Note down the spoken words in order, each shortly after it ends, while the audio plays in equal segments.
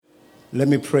Let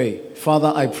me pray.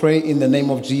 Father, I pray in the name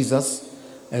of Jesus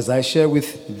as I share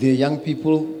with the young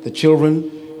people, the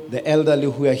children, the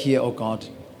elderly who are here, oh God.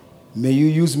 May you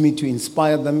use me to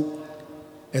inspire them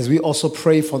as we also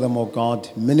pray for them, oh God.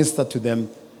 Minister to them.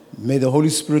 May the Holy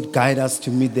Spirit guide us to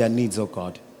meet their needs, oh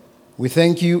God. We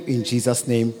thank you in Jesus'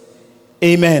 name.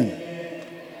 Amen.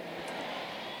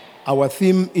 Our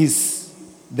theme is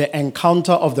the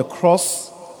encounter of the cross.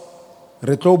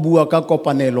 Re tlo bua ka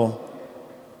kopanelo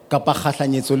kapa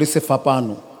kgahlanyetso le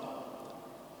sefapano.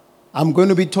 I'm going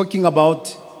to be talking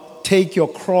about take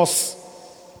your cross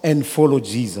and follow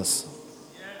Jesus.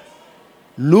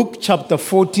 Luke chapter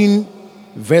 14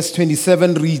 verse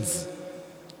 27 reads,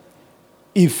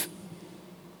 if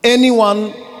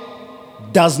anyone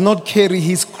does not carry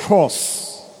his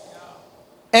cross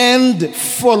and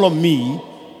follow me,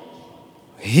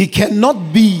 he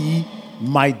cannot be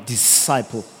my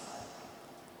disciple.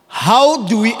 How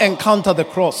do we encounter the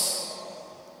cross?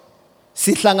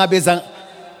 Sihlangabeza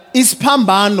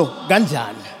isiphambano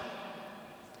kanjani?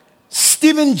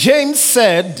 Stephen James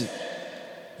said,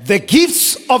 the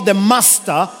gifts of the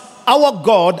Master, our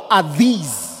God, are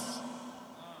these: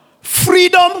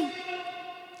 freedom,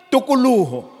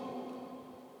 tukuluho,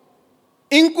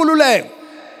 inkululeko,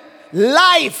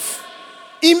 life,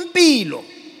 impilo,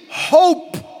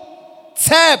 hope,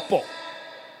 tshepo,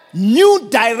 new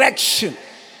direction,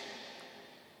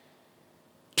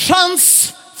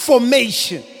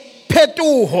 transformation,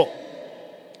 phetoho,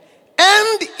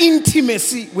 and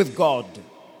intimacy with God.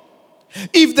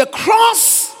 If the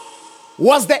cross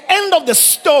was the end of the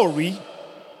story,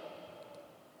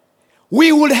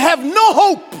 we would have no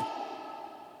hope.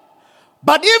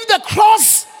 But if the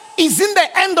cross is in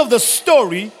the end of the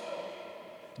story,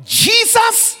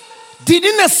 Jesus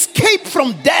didn't escape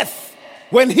from death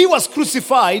when he was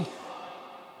crucified.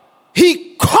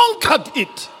 He conquered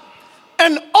it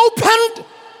and opened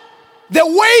the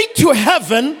way to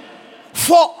heaven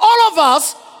for all of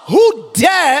us who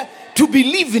dare to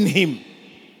believe in him.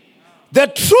 The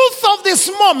truth of this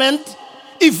moment,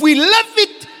 if we let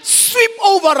it sweep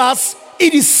over us,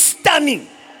 it is stunning.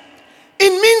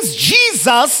 It means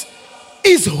Jesus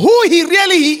is who he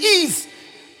really is,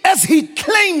 as he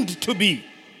claimed to be.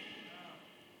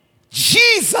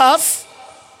 Jesus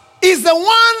is the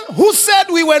one who said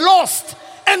we were lost,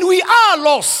 and we are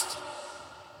lost.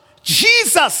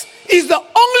 Jesus is the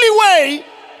only way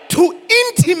to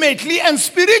intimately and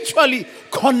spiritually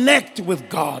connect with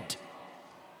God.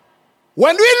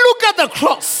 When we look at the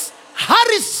cross,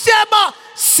 hariseba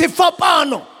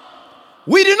sifapano,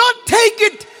 we do not take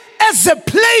it as a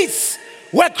place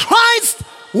where Christ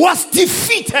was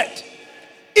defeated.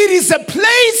 It is a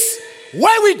place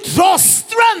where we draw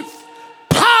strength,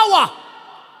 power,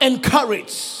 and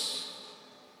courage.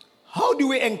 How do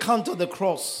we encounter the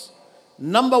cross?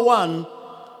 Number one,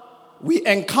 we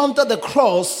encounter the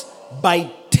cross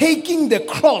by taking the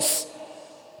cross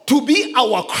to be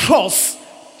our cross,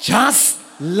 just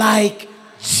like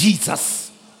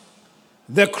Jesus.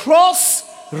 The cross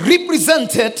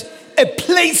represented a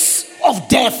place of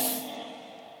death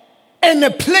and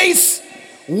a place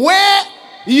where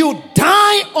you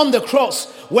die on the cross.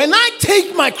 When I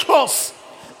take my cross,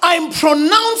 I'm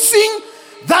pronouncing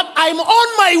that I'm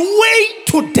on my way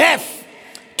to death,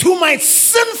 to my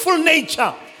sinful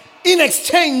nature, in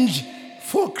exchange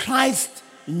for Christ's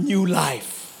new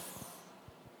life.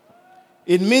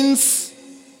 It means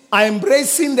I'm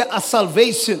embracing the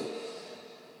salvation.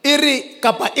 Iri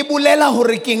kapa ibulela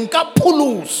hore ke nka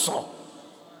pholoso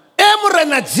e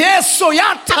morena Jesu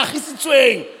ya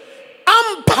thagisitsweng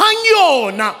amphang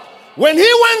yona. When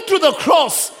he went to the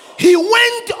cross, he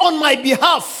went on my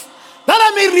behalf, that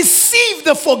I may receive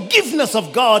the forgiveness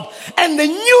of God and the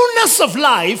newness of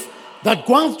life that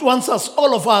God wants us,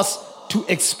 all of us, to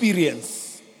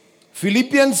experience.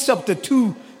 Philippians chapter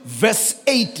 2 verse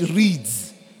 8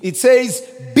 reads, it says,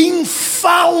 being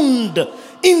found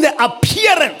in the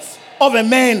appearance of a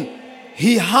man,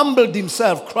 he humbled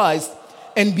himself, Christ,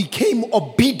 and became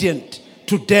obedient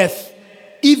to death,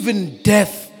 even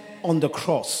death on the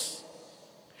cross.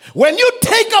 When you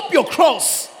take up your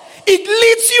cross, it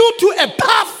leads you to a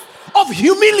path of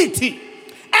humility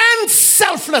and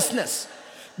selflessness.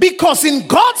 Because in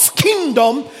God's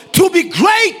kingdom, to be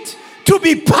great, to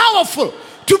be powerful,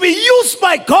 to be used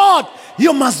by God,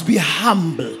 you must be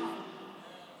humble.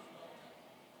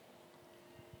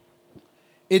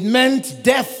 It meant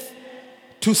death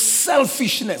to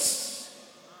selfishness.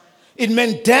 It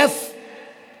meant death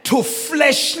to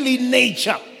fleshly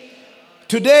nature.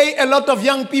 Today, a lot of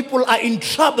young people are in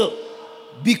trouble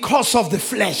because of the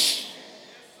flesh.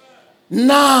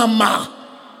 Nama,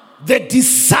 the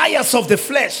desires of the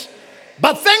flesh.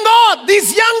 But thank God, God,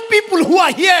 these young people who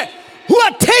are here, who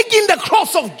are taking the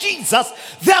cross of Jesus,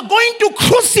 they are going to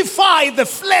crucify the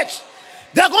flesh.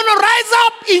 They are going to rise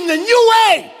up in a new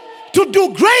way to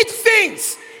do great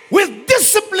things with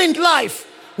disciplined life,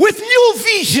 with new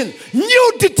vision,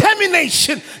 new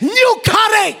determination, new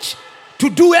courage to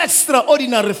do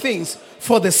extraordinary things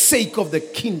for the sake of the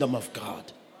kingdom of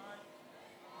God.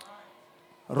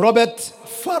 Robert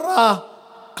Farah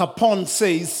Capon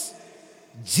says,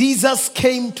 Jesus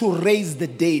came to raise the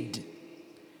dead.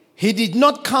 He did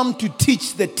not come to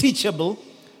teach the teachable.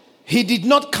 He did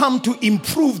not come to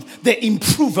improve the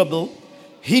improvable.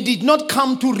 He did not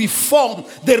come to reform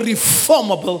the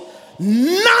reformable.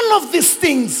 None of these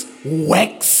things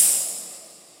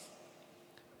works.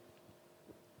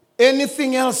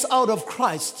 Anything else out of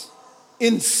Christ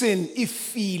in sin,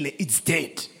 it's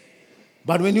dead.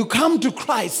 But when you come to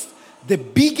Christ, the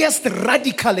biggest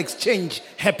radical exchange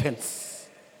happens.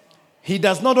 He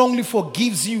does not only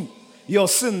forgive you your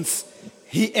sins,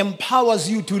 he empowers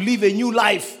you to live a new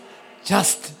life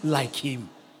just like him.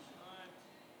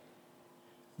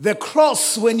 The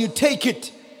cross, when you take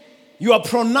it, you are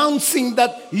pronouncing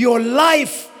that your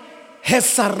life has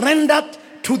surrendered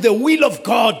to the will of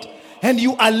God and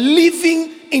you are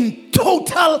living in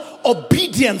total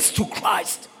obedience to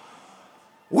Christ.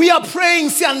 We are praying,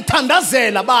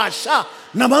 Siantandazela Basha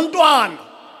Namantwan,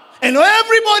 and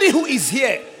everybody who is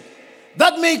here,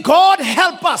 that may God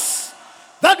help us,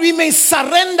 that we may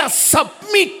surrender,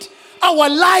 submit our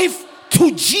life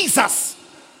to Jesus.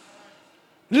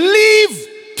 Live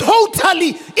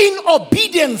totally in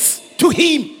obedience to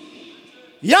him.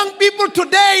 Young people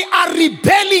today are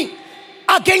rebelling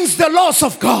against the laws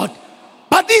of God.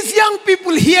 But these young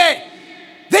people here,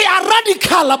 they are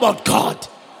radical about God.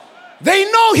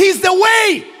 They know he's the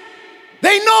way.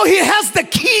 They know he has the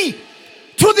key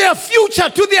to their future,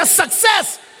 to their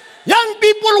success. Young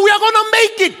people, we are going to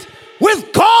make it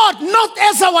with God, not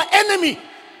as our enemy,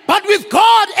 but with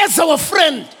God as our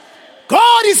friend.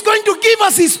 God is going to give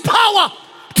us his power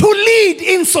to lead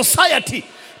in society,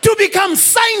 to become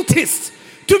scientists,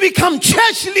 to become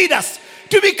church leaders,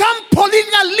 to become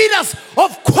political leaders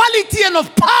of quality and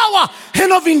of power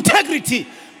and of integrity.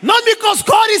 Not because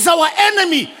God is our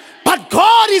enemy, but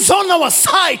God is on our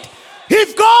side.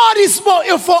 If God is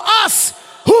for us,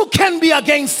 who can be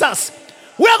against us?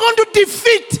 We are going to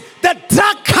defeat the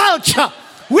drug culture.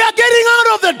 We are getting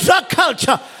out of the drug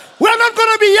culture. We are not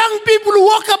going to be young people who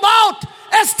walk about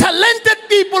as talented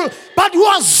people, but who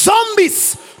are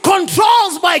zombies,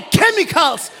 controlled by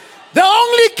chemicals. The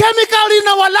only chemical in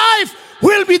our life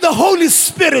will be the Holy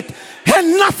Spirit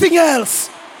and nothing else.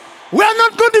 We are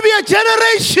not going to be a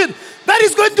generation that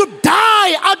is going to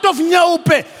die out of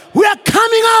Nyaupe. We are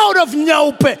coming out of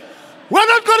Nyaupe. We are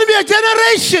not going to be a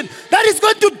generation that is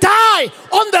going to die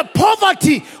on the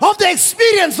poverty of the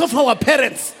experience of our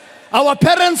parents. Our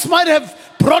parents might have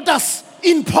brought us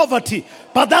in poverty,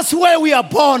 but that's where we are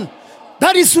born.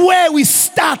 That is where we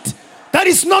start. That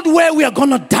is not where we are going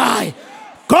to die.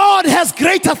 God has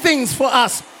greater things for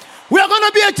us. We are going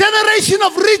to be a generation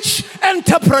of rich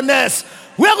entrepreneurs.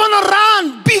 We are going to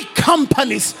run big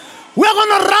companies. We are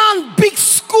going to run big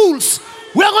schools.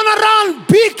 We are going to run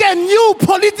big and new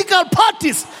political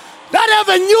parties that have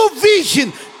a new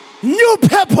vision, new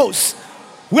purpose.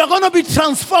 We are going to be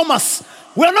transformers.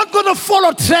 We are not going to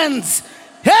follow trends.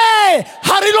 Hey,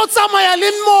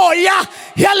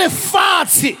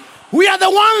 we are the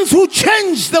ones who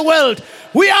change the world.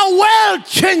 We are world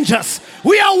changers.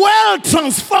 We are world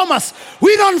transformers.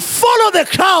 We don't follow the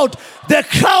crowd. The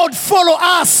crowd follow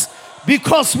us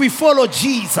because we follow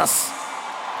Jesus.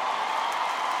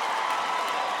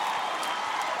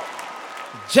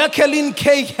 Jacqueline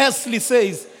K. Hesley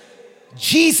says,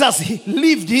 Jesus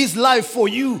lived his life for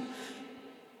you.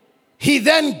 He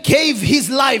then gave his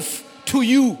life to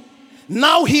you.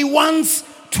 Now he wants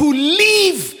to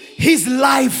live his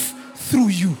life through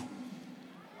you.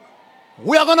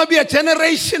 We are going to be a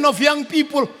generation of young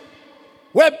people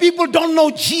where people don't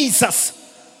know Jesus.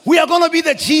 We are going to be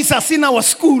the Jesus in our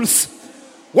schools,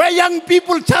 where young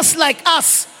people just like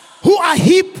us, who are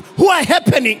hip, who are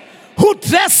happening, who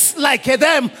dress like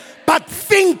them, but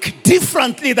think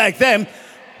differently like them,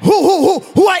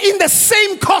 who are in the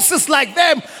same courses like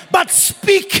them, but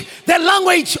speak the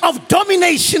language of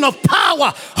domination, of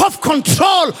power, of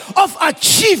control, of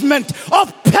achievement,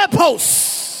 of purpose.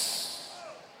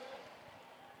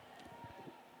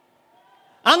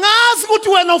 Angazi ukuthi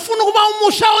wena ufuna ukuba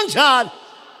umusha onjani,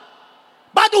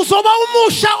 but uzoba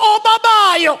umusha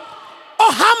obabayo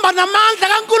ohamba namandla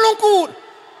kaNkulunkulu.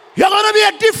 You are going to be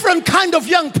a different kind of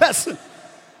young person.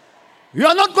 You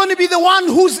are not going to be the one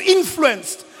who's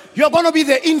influenced You're going to be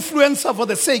the influencer for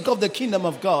the sake of the kingdom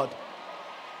of God.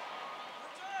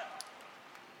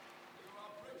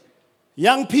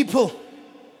 Young people,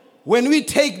 when we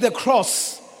take the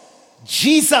cross,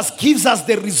 Jesus gives us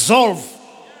the resolve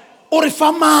or to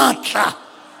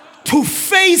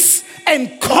face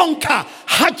and conquer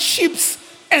hardships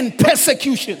and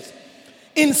persecutions.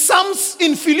 In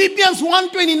Philippians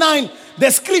 1:29,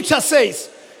 the scripture says,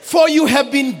 "For you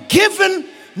have been given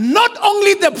not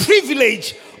only the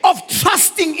privilege of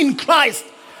trusting in Christ,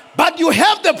 but you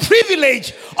have the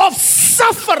privilege of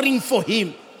suffering for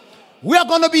him." We are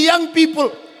going to be young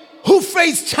people who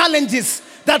face challenges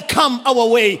that come our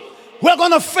way. We're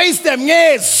going to face them.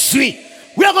 Yes,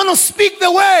 we are going to speak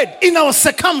the word in our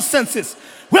circumstances.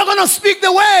 We're going to speak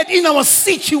the word in our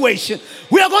situation.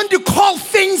 We are going to call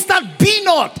things that be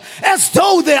not as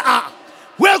though they are.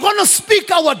 We're going to speak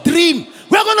our dream.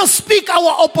 We're going to speak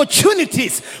our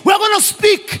opportunities. We're going to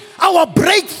speak our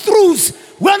breakthroughs.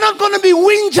 We're not going to be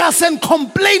whingers and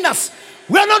complainers.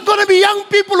 We're not going to be young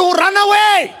people who run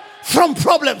away from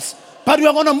problems, but we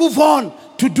are going to move on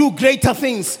to do greater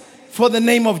things for the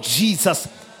name of Jesus.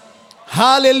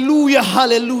 Hallelujah,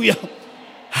 hallelujah,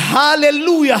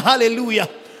 hallelujah, hallelujah.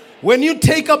 When you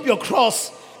take up your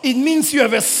cross, it means you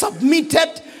have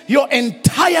submitted your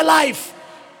entire life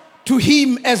to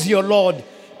him as your Lord.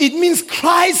 It means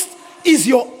Christ is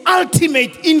your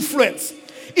ultimate influence.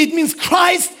 It means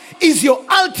Christ is your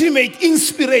ultimate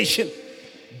inspiration.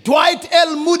 Dwight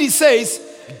L. Moody says,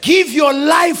 "Give your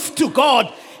life to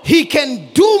God. He can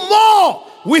do more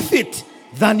with it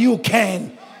than you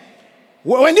can."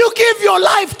 When you give your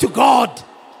life to God,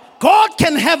 God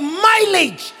can have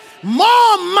mileage,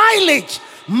 more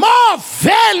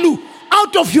value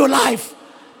out of your life.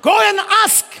 Go and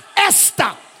ask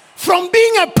Esther. From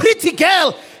being a pretty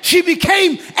girl, she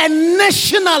became a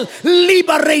national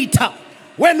liberator.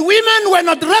 When women were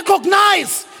not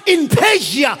recognized in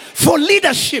Persia for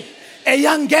leadership, a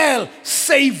young girl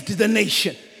saved the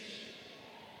nation.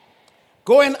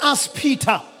 Go and ask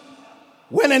Peter.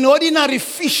 When an ordinary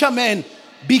fisherman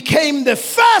became the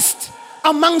first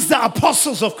amongst the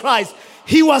apostles of Christ,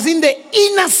 he was in the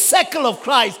inner circle of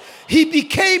Christ. He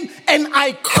became an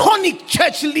iconic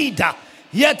church leader.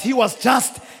 Yet he was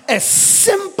just a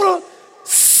simple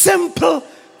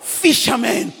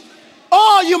fisherman.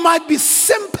 Oh, you might be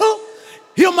simple.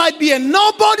 You might be a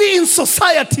nobody in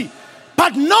society.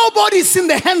 But nobody's in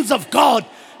the hands of God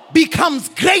becomes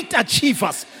great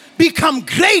achievers, become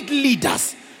great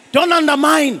leaders. Don't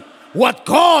undermine what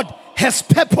God has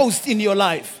purposed in your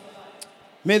life.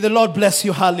 May the Lord bless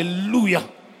you. Hallelujah.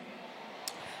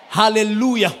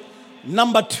 Hallelujah.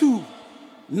 Number two.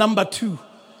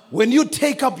 When you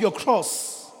take up your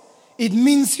cross, it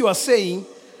means you are saying,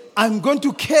 I'm going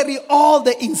to carry all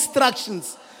the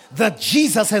instructions that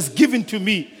Jesus has given to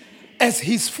me as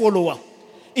his follower.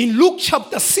 In Luke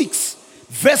chapter 6,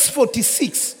 verse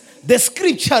 46, the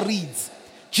scripture reads,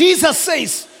 Jesus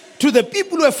says to the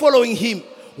people who are following him,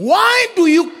 "Why do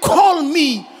you call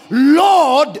me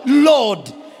Lord,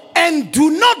 Lord, and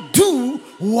do not do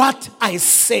what I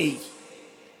say?"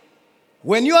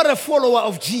 When you are a follower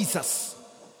of Jesus,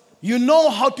 you know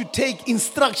how to take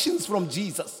instructions from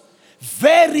Jesus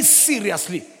very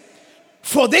seriously.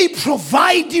 For they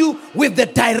provide you with the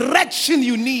direction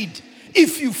you need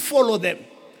if you follow them.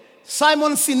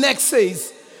 Simon Sinek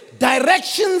says,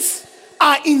 directions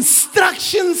are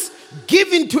instructions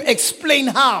given to explain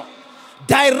how.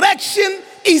 Direction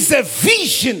is a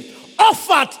vision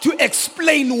offered to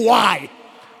explain why.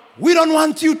 We don't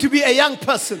want you to be a young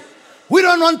person. We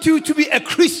don't want you to be a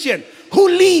Christian who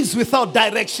lives without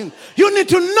direction. You need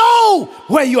to know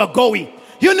where you are going.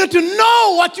 You need to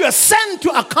know what you are sent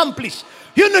to accomplish.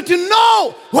 You need to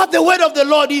know what the word of the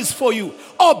Lord is for you.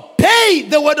 Obey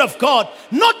the word of God,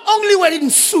 not only when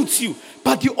it suits you,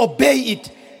 but you obey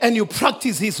it and you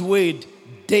practice his word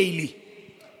daily.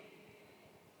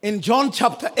 In John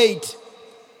chapter 8,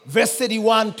 verse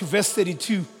 31 to verse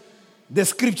 32, the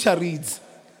scripture reads,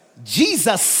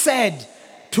 Jesus said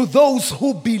to those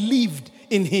who believed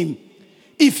in him,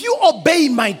 "If you obey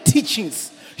my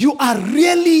teachings, you are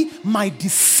really my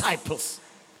disciples.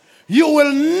 You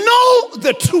will know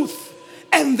the truth,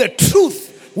 and the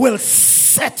truth will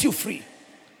set you free."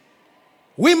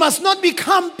 We must not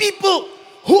become people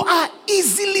who are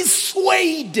easily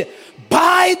swayed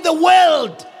by the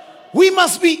world. We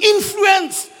must be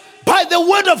influenced by the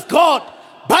word of God,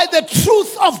 by the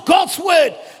truth of God's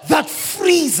word that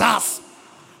frees us.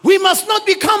 We must not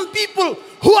become people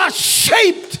who are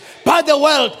shaped by the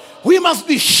world. We must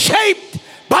be shaped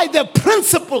by the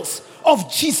principles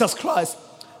of Jesus Christ.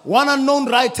 One unknown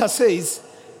writer says,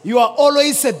 you are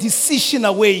always a decision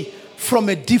away from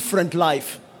a different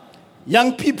life.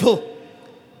 Young people,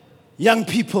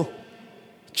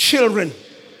 children,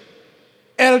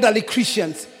 elderly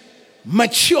Christians,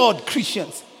 matured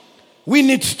Christians, we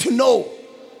need to know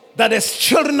that as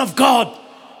children of God,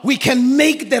 we can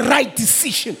make the right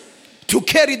decision to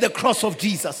carry the cross of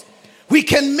Jesus. We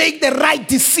can make the right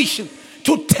decision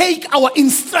to take our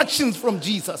instructions from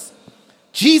Jesus.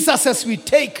 Jesus, as we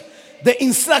take the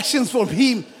instructions from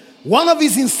him, one of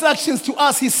his instructions to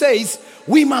us, he says,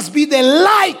 we must be the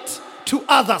light to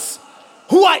others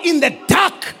who are in the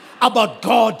dark about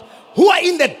God, who are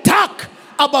in the dark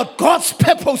about God's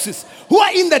purposes, who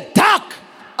are in the dark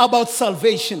about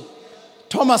salvation.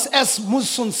 Thomas S.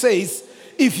 Monson says,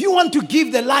 if you want to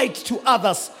give the light to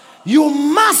others, you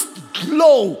must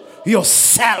glow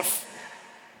yourself.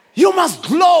 You must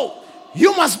glow.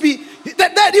 You must be,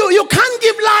 you can't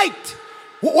give light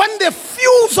when the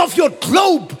fuse of your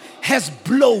globe has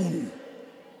blown.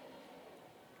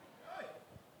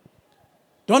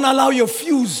 Don't allow your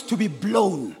fuse to be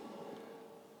blown.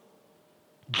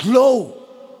 Glow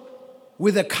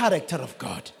with the character of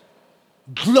God.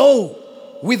 Glow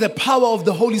with the power of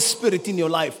the Holy Spirit in your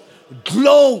life.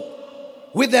 Glow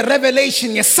with the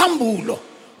revelation, yesambulo,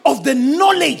 of the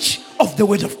knowledge of the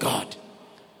Word of God.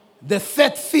 The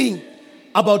third thing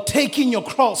about taking your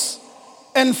cross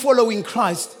and following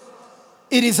Christ,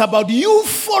 it is about you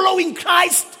following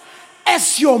Christ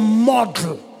as your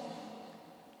model.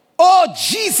 Oh,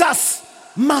 Jesus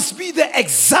must be the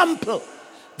example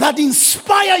that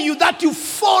inspire you, that you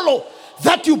follow,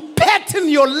 that you pattern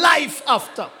your life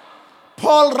after.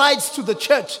 Paul writes to the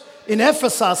church in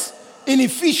Ephesus in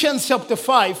Ephesians chapter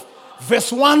 5,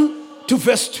 verse 1 to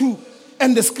verse 2.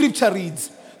 And the scripture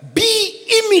reads, be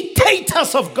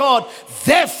imitators of God,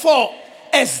 therefore,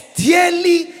 as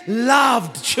dearly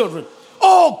loved children.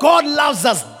 Oh, God loves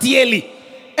us dearly.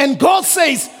 And God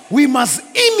says we must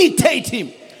imitate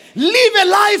him. Live a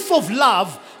life of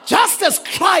love just as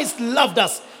Christ loved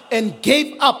us and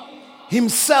gave up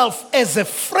himself as a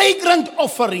fragrant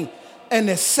offering and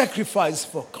a sacrifice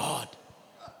for God.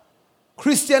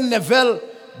 Christian Neville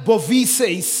Bovee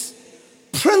says,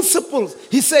 principles,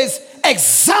 he says,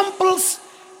 examples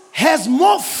has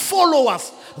more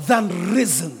followers than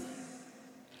reason.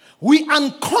 We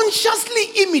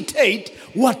unconsciously imitate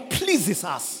what pleases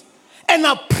us and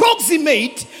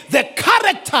approximate the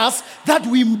characters that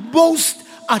we most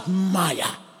admire.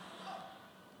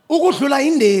 Ukudlula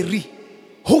inderi,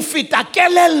 hufita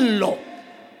kelelo.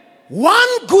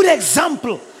 One good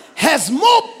example has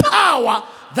more power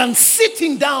than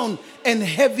sitting down and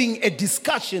having a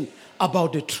discussion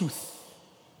about the truth.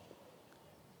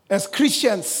 As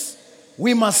Christians,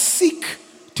 we must seek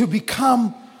to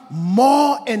become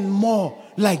more and more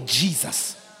like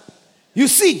Jesus. You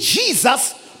see,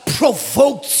 Jesus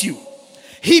provokes you.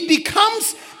 He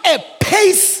becomes a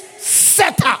pace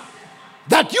setter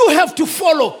that you have to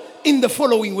follow in the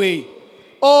following way.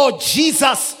 Oh,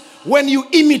 Jesus, when you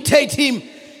imitate him,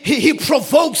 he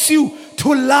provokes you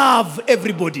to love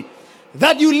everybody.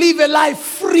 That you live a life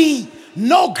free,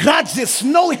 no grudges,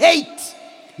 no hate,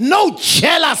 no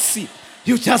jealousy.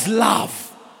 You just love.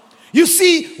 You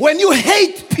see, when you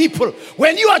hate people,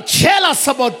 when you are jealous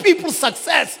about people's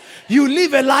success, you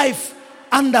live a life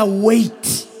under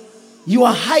weight. You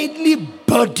are highly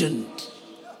burdened.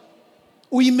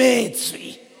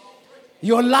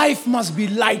 Your life must be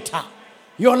lighter.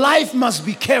 Your life must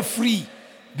be carefree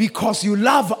because you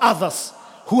love others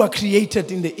who are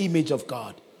created in the image of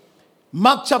God.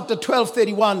 Mark chapter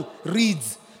 12:31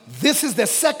 reads, this is the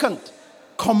second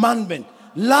commandment.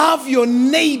 Love your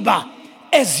neighbor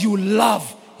as you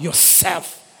love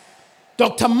yourself.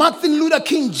 Dr. Martin Luther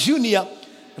King Jr.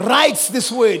 writes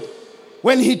this word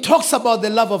when he talks about the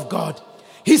love of God.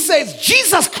 He says,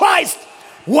 Jesus Christ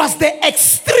was the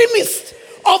extremist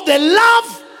of the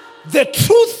love, the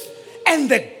truth, and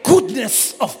the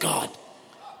goodness of God.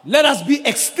 Let us be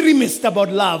extremists about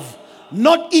love,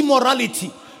 not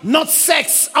immorality, not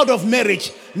sex out of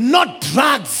marriage, not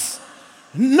drugs,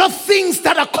 not things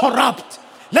that are corrupt.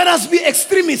 Let us be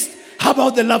extremists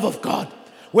about the love of God.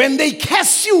 When they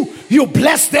curse you, you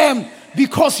bless them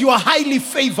because you are highly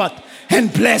favored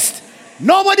and blessed.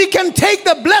 Nobody can take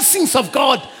the blessings of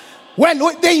God. When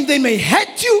they may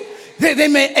hate you, they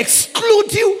may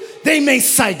exclude you, they may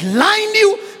sideline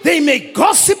you, they may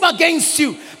gossip against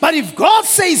you. But if God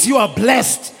says you are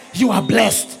blessed, you are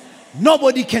blessed.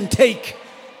 Nobody can take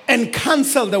and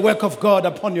cancel the work of God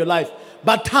upon your life.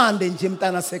 Batande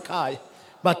njimtana sekai.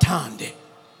 Batande.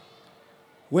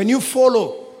 When you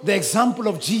follow the example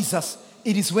of Jesus,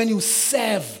 it is when you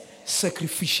serve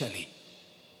sacrificially.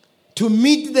 To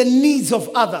meet the needs of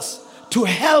others, to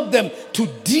help them to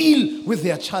deal with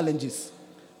their challenges.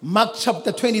 Mark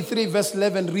chapter 23 verse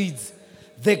 11 reads,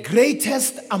 "The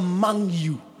greatest among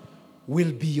you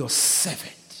will be your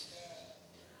servant."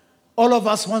 All of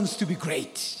us wants to be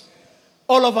great.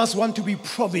 All of us want to be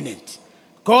prominent.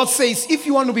 God says, if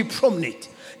you want to be prominent,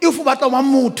 if you want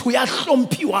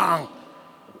to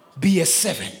be a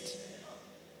servant.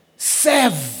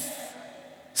 Serve.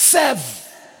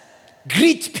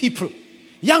 Greet people.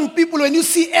 Young people, when you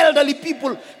see elderly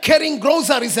people carrying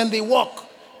groceries and they walk,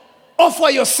 offer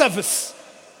your service.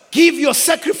 Give your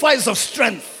sacrifice of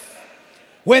strength.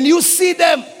 When you see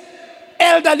them,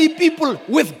 elderly people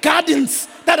with gardens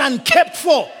that are unkept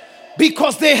for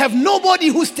because they have nobody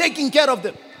who's taking care of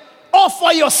them,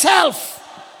 offer yourself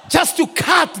just to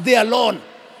cut their lawn.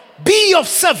 Be of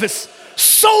service.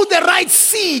 Sow the right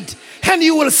seed and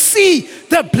you will see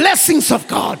the blessings of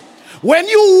God. When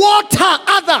you water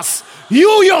others,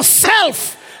 you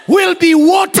yourself will be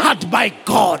watered by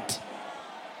God.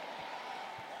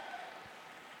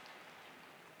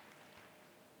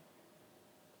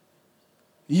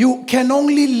 You can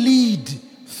only lead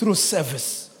through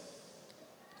service.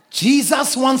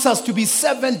 Jesus wants us to be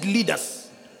servant leaders.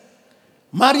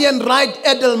 Marian Wright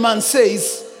Edelman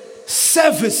says,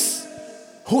 service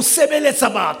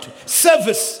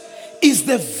is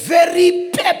the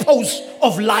very purpose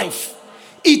of life.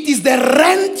 It is the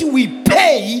rent we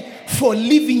pay for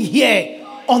living here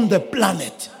on the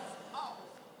planet.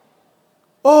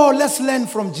 Oh, let's learn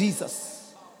from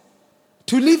Jesus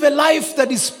to live a life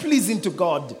that is pleasing to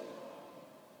God.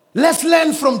 Let's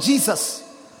learn from Jesus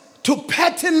to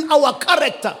pattern our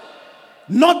character,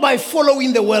 not by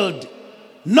following the world,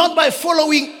 not by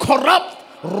following corrupt,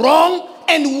 wrong,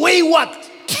 and wayward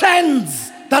trends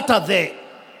that are there.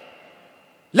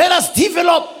 Let us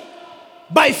develop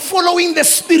by following the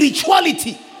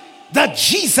spirituality that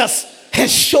Jesus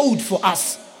has showed for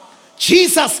us.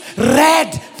 Jesus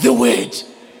read the word.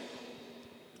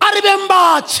 I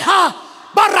remember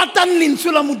baratan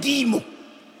linsula mudimo.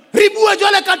 Ribua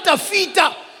jole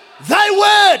katafita. Thy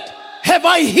word have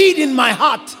I hid in my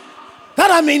heart,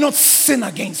 that I may not sin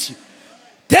against you.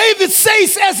 David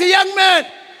says as a young man,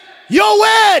 your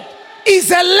word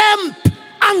is a lamp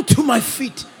unto my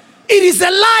feet. It is a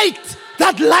light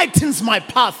that lightens my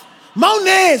path.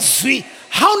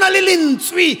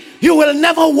 You will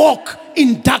never walk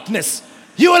in darkness.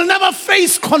 You will never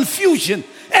face confusion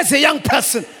as a young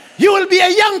person. You will be a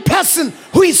young person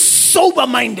who is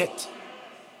sober-minded.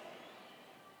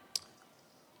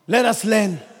 Let us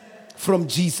learn from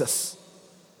Jesus.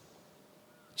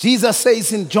 Jesus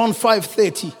says in John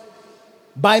 5:30,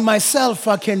 by myself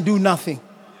I can do nothing.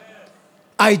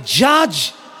 I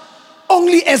judge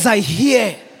only as I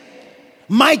hear.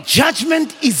 My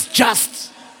judgment is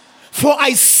just, for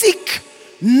I seek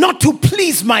not to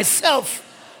please myself,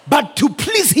 but to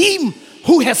please him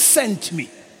who has sent me.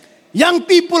 Young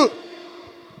people,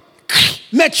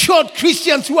 matured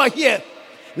Christians who are here,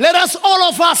 let us, all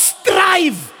of us,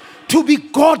 strive to be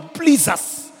God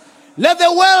pleasers. Let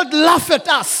the world laugh at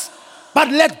us, but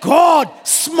let God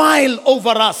smile over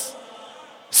us.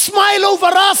 Smile over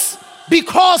us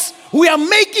because we are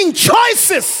making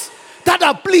choices that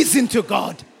are pleasing to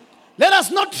God. Let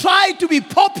us not try to be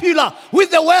popular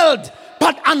with the world,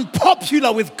 but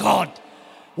unpopular with God.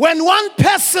 When one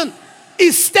person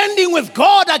is standing with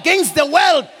God against the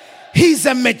world, he is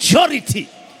a majority.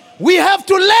 We have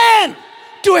to learn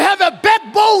to have a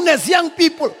backbone as young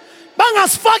people.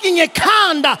 Bangas fucking a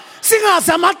kanda, singers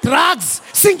ama drugs,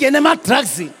 singing ama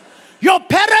drugs. Your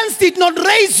parents did not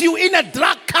raise you in a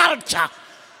drug culture.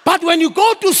 But when you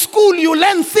go to school, you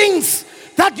learn things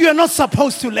that you are not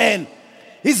supposed to learn.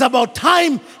 It's about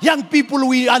time, young people,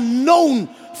 we are known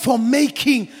for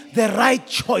making the right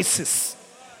choices.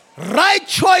 Right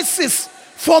choices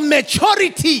for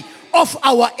maturity of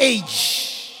our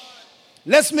age.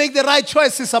 Let's make the right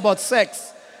choices about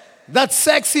sex. That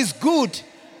sex is good,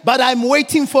 but I'm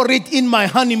waiting for it in my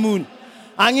honeymoon.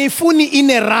 Angifuni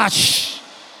in a rush.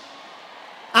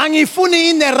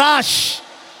 Angifuni in a rush.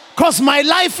 Because my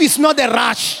life is not a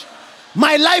rush.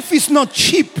 My life is not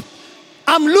cheap.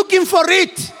 I'm looking for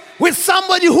it with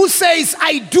somebody who says,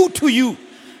 I do to you.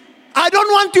 I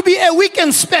don't want to be a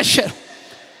weekend special.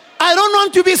 I don't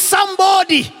want to be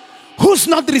somebody who's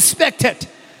not respected.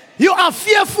 You are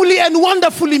fearfully and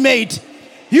wonderfully made.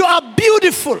 You are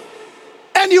beautiful.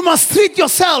 And you must treat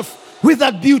yourself with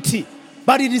that beauty.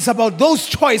 But it is about those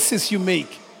choices you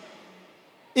make.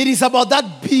 It is about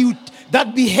that beauty,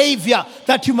 that behavior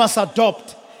that you must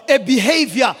adopt. A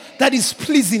behavior that is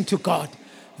pleasing to God.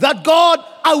 That God,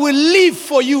 I will live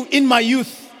for you in my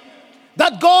youth.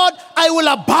 That God, I will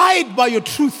abide by your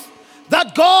truth.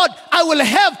 that God, I will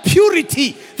have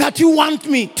purity that you want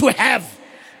me to have.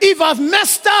 If I've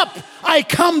messed up, I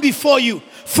come before you.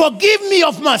 Forgive me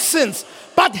of my sins.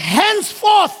 But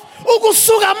henceforth,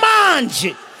 ukusuka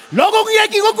manje, lokho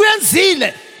kuyeki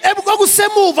ngokuyenzile,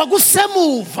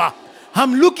 kusemuva.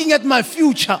 I'm looking at my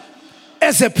future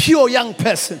as a pure young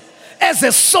person, as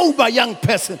a sober young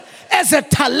person, as a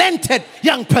talented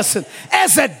young person,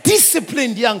 as a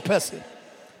disciplined young person.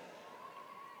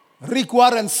 Rick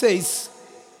Warren says,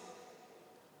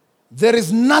 there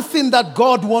is nothing that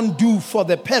God won't do for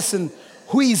the person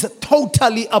who is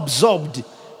totally absorbed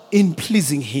in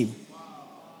pleasing Him.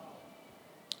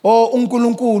 Oh,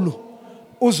 uNkulunkulu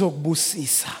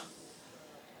uzokubusisa.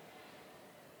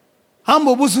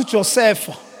 Hamba buzu Joseph,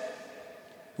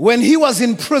 when he was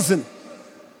in prison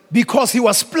because he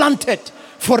was planted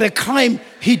for a crime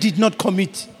he did not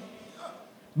commit.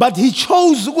 But he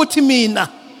chose ukuthi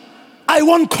mina, I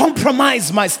won't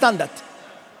compromise my standard.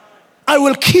 I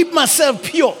will keep myself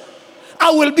pure.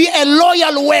 I will be a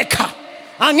loyal worker.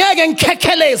 Angeke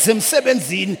ngikhekeleze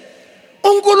emsebenzini.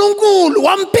 uNkulunkulu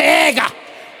wambheka,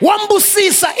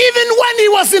 wambusisa even when he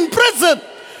was in prison.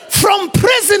 From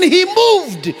prison he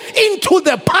moved into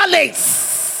the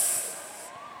palace.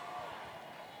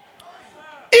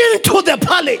 Into the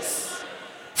palace.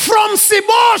 From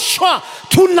Siboshwa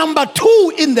to number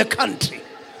 2 in the country.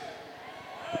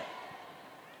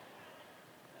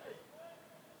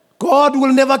 God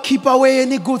will never keep away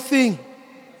any good thing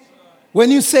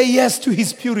when you say yes to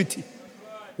His purity.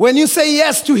 When you say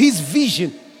yes to His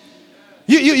vision,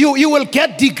 you will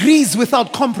get degrees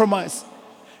without compromise.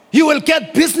 You will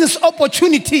get business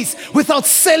opportunities without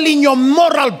selling your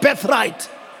moral birthright.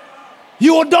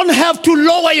 You don't have to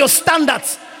lower your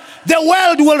standards. The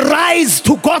world will rise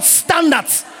to God's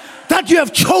standards that you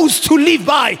have chose to live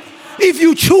by. If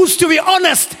you choose to be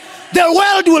honest, the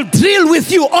world will deal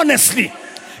with you honestly.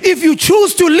 If you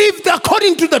choose to live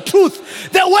according to the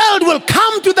truth, the world will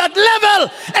come to that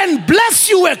level and bless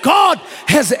you where God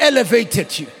has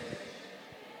elevated you.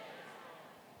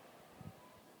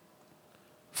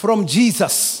 From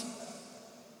Jesus,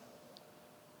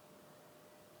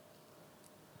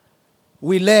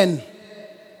 we learn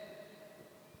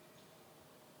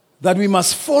that we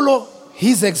must follow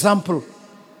His example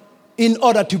in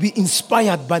order to be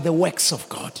inspired by the works of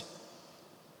God.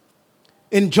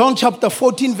 In John chapter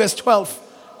 14 verse 12,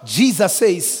 Jesus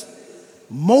says,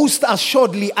 most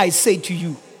assuredly I say to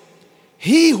you,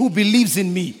 he who believes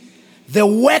in me, the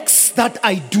works that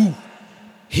I do,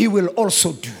 he will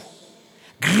also do.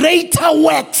 Greater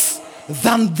works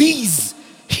than these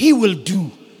he will do,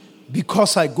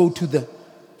 because I go to the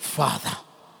Father.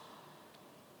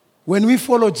 When we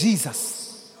follow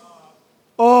Jesus,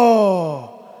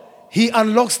 He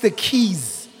unlocks the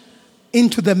keys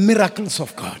into the miracles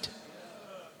of God.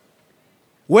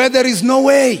 Where there is no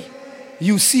way,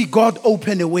 you see God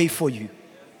open a way for you.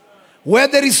 Where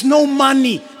there is no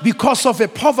money because of a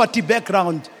poverty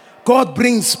background, God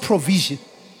brings provision.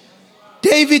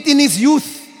 David in his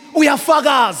youth,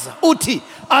 uyafagaza uthi,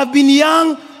 I've been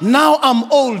young, now I'm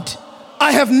old.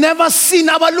 I have never seen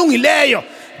abalungileyo,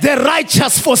 the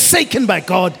righteous forsaken by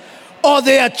God, or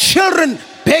their children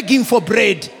begging for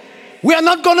bread. We are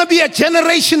not going to be a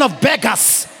generation of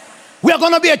beggars. We are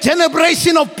going to be a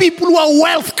generation of people who are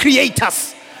wealth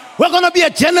creators. We're going to be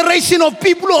a generation of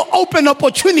people who open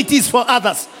opportunities for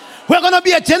others. We're going to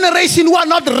be a generation who are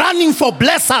not running for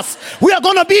blessers. We are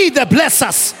going to be the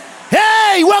blessers.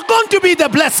 Hey, we're going to be the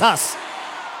blessers.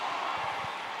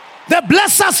 The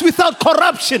blessers without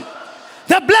corruption.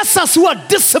 The blessers who are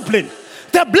disciplined.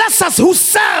 The blessers who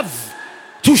serve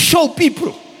to show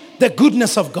people the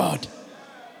goodness of God.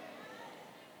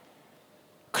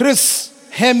 Chris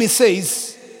Hemi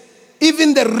says,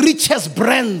 even the richest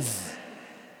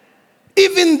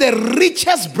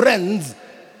brands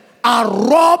are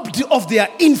robbed of their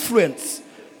influence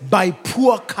by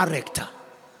poor character.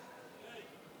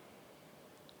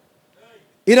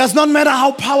 It does not matter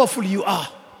how powerful you are.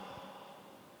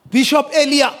 Bishop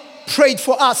Elia prayed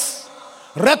for us,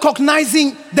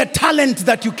 recognizing the talent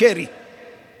that you carry.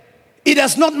 It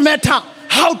does not matter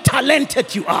how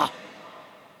talented you are.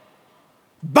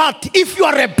 But if you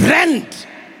are a brand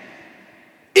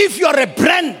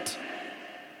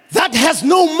that has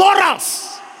no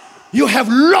morals, you have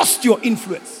lost your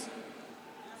influence.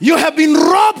 You have been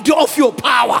robbed of your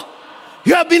power.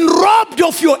 You have been robbed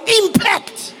of your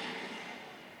impact.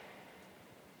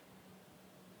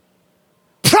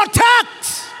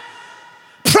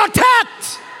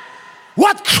 Protect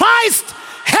what Christ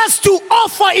has to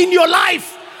offer in your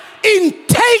life in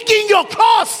taking your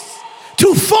cross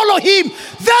to follow Him.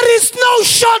 There is no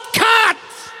shortcut.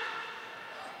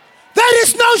 There There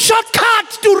is no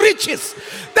shortcut to riches.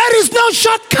 There is no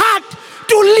shortcut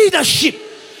to leadership.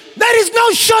 There is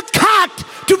no shortcut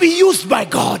to be used by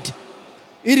God.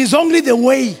 It is only the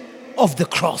way of the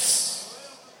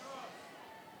cross.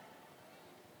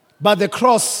 But the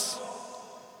cross,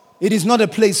 it is not a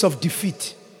place of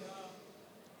defeat.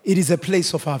 It is a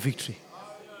place of our victory.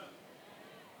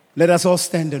 Let us all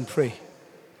stand and pray.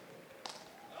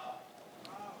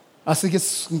 Asike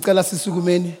ngicela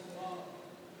sisukumeni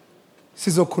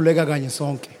sizokhuleka kanye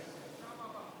sonke.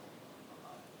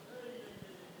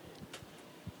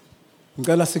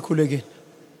 Ngicela sikhulekeni.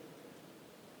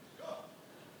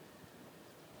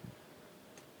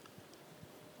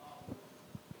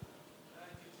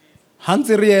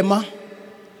 Hansi Riema,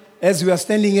 as we are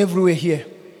standing everywhere here,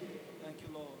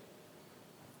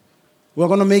 we're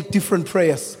going to make different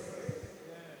prayers.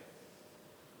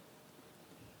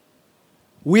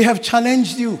 We have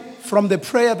challenged you from the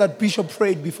prayer that Bishop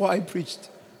prayed before I preached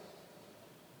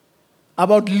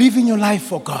about living your life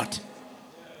for God,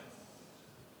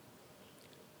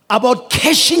 about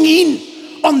cashing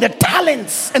in on the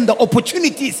talents and the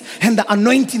opportunities and the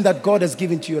anointing that God has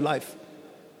given to your life.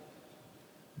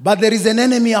 But there is an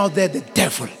enemy out there, the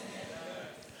devil,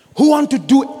 who wants to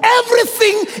do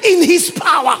everything in his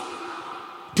power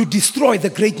to destroy the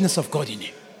greatness of God in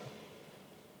him.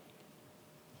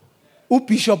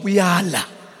 Bishop uyala.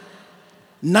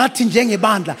 Nathi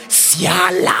njengebandla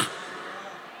siyala.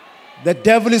 The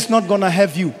devil is not going to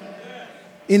have you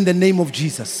in the name of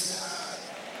Jesus.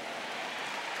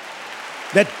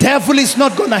 The devil is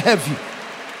not going to have you.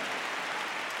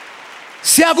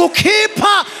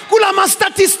 Siyakukhipa kulama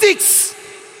statistics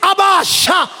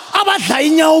abasha abadla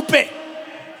inyawupe.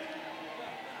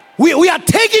 We are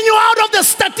taking you out of the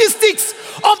statistics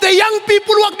of the young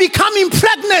people who are becoming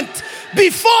pregnant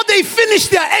before they finish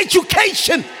their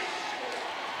education.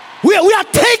 We are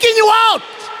taking you out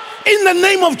in the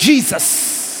name of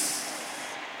Jesus.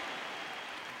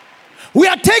 We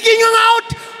are taking you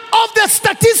out of the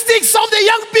statistics of the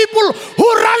young people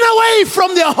who run away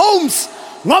from their homes.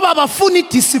 Ngoba bafuni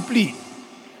discipline.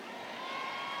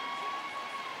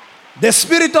 The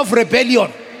spirit of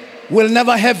rebellion will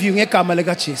never have you ngegama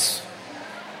lika Jesu.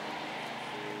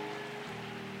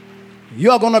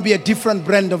 You are going to be a different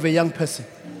brand of a young person.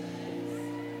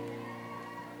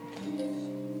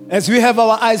 As we have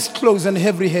our eyes closed and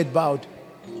every head bowed,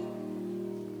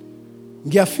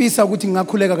 ngiyafisa ukuthi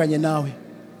ngakhuleka kanye nawe.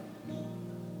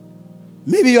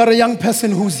 Maybe you are a young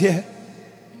person who's here.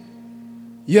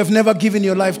 You have never given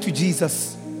your life to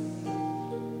Jesus.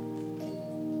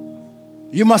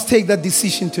 You must take that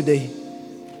decision today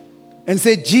and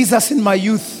say, Jesus, in my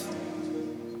youth,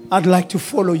 I'd like to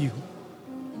follow you.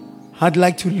 I'd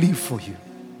like to live for you.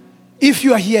 If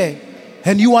you are here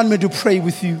and you want me to pray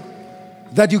with you,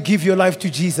 that you give your life to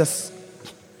Jesus,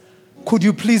 could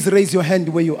you please raise your hand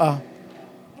where you are?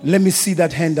 Let me see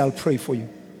that hand. I'll pray for you.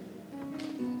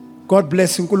 God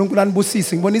bless you. uNkulunkulu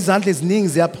anibusise. Ngibona izandla eziningi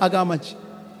ziyaphakama nje.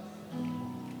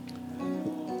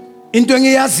 Into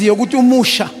engiyaziyo ukuthi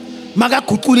umusha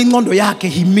makaguqula ingqondo yakhe,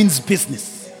 he means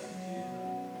business.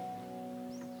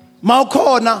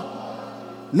 Mawukhona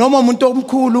noma umuntu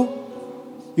omkhulu,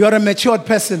 you are a matured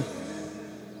person.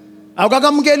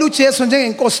 Awukakamukela uJesu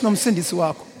njengenkosi nomsindisi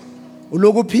wakho.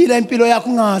 Uloku uphila impilo yakho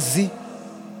ungazi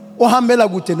ohambela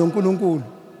kude noNkulunkulu.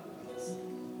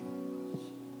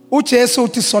 uJesu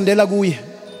uthi sondela kuye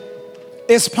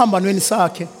esiphambanweni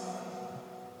sakhe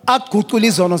akuguqula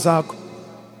izono zakho.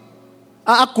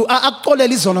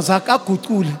 Akuxolela izono zakho,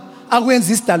 aguqule,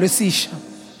 akwenza isidalo esisha.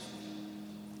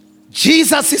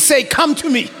 Jesus is saying, come to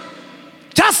me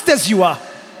just as you are,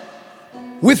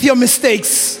 with your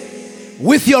mistakes,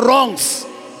 with your wrongs.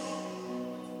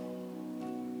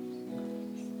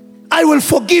 I will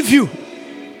forgive you.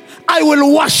 I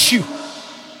will wash you.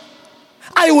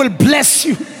 I will bless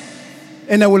you.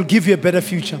 And I will give you a better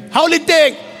future. How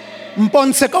liteng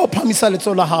mponse ka o phamisa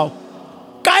letsola hao.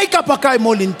 Kai ka pa kai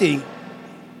mo lenteng.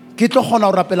 Ke tlo gona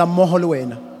o rapela mmogo le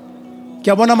wena. Ke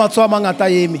a bona matso a mangata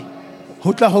yeme.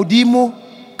 Ho tla hodimo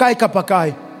kai ka pa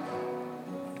kai.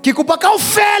 Ke kopa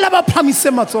kaofela ba phamise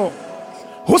matso.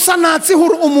 Ho sanatse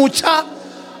hore o motjha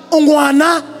o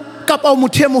ngwana kapa o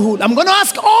motho e moholo. I'm going to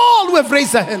ask all who have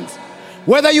raised their hands,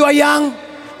 whether you are young,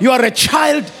 you are a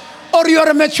child, or you are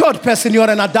a matured person, you are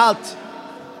an adult.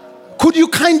 Could you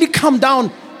kindly come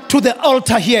down to the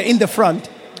altar here in the front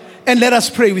and let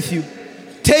us pray with you?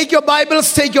 Take your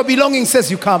Bibles, take your belongings as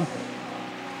you come.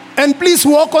 And please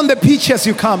walk on the pitch as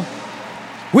you come.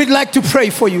 We'd like to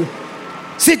pray for you.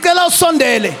 Sicela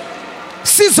usondele.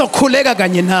 Sizokhuleka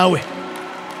kanye nawe.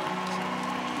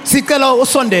 Sicela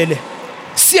usondele.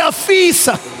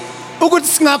 Siyafisa ukuthi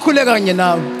singakhuleka kanye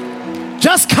nawe.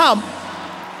 Just come.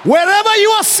 Wherever you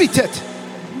are seated.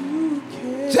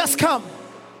 Just come.